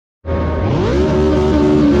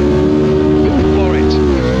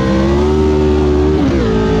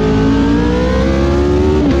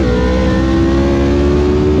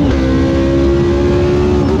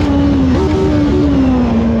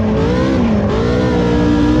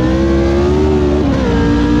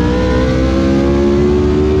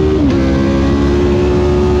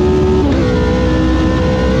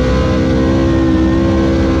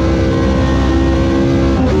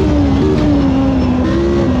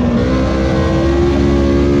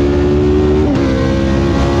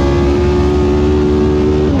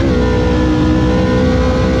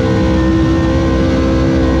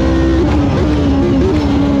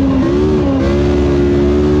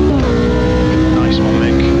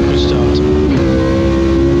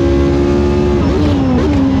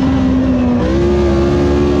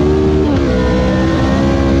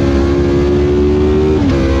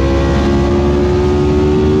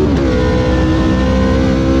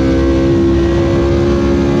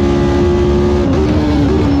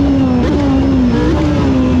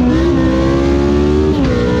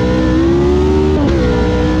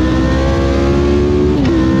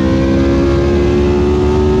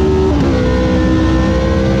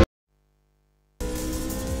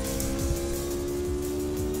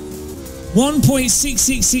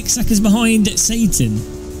1.666 seconds behind Satan.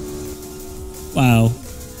 Wow.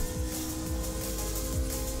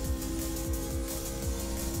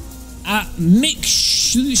 Mick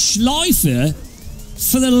Schleifer,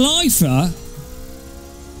 for the lifer,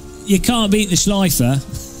 you can't beat the Schleifer.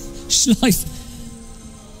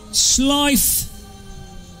 Schleif,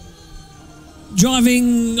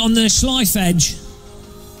 driving on the Schleif edge.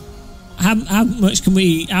 How much can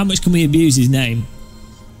we abuse his name?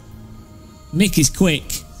 Mick is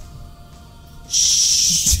quick.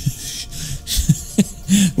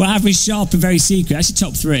 Well, average, sharp, and very secret. That's your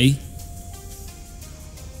top 3.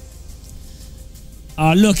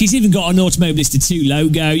 Oh, look, he's even got an Automobilista 2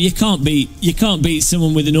 logo. You can't beat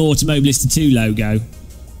someone with an Automobilista 2 logo.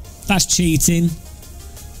 That's cheating.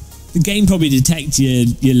 The game probably detects your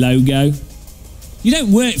logo. You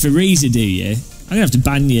don't work for Reza, do you? I'm gonna have to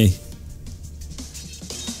ban you.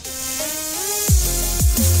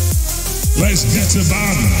 Let's get a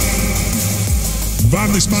ban.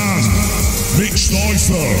 Ban this man. Mick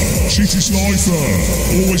Schleifer. Shitty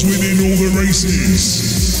Schleifer. Always winning all the races.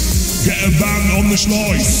 Get a ban on the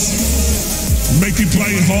Schleif. Make him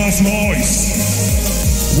play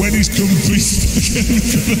Half-Life. When he's complete,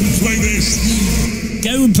 play this.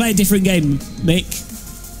 Go and play a different game, Mick.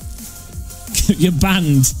 You're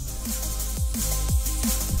banned.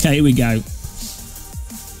 Okay, here we go.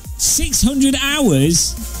 600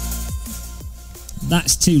 hours?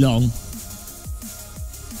 That's too long.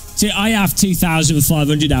 See, I have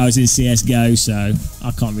 2,500 hours in CSGO, so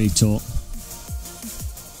I can't really talk.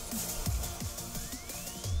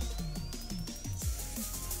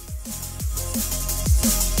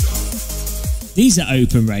 These are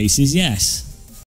open races, yes.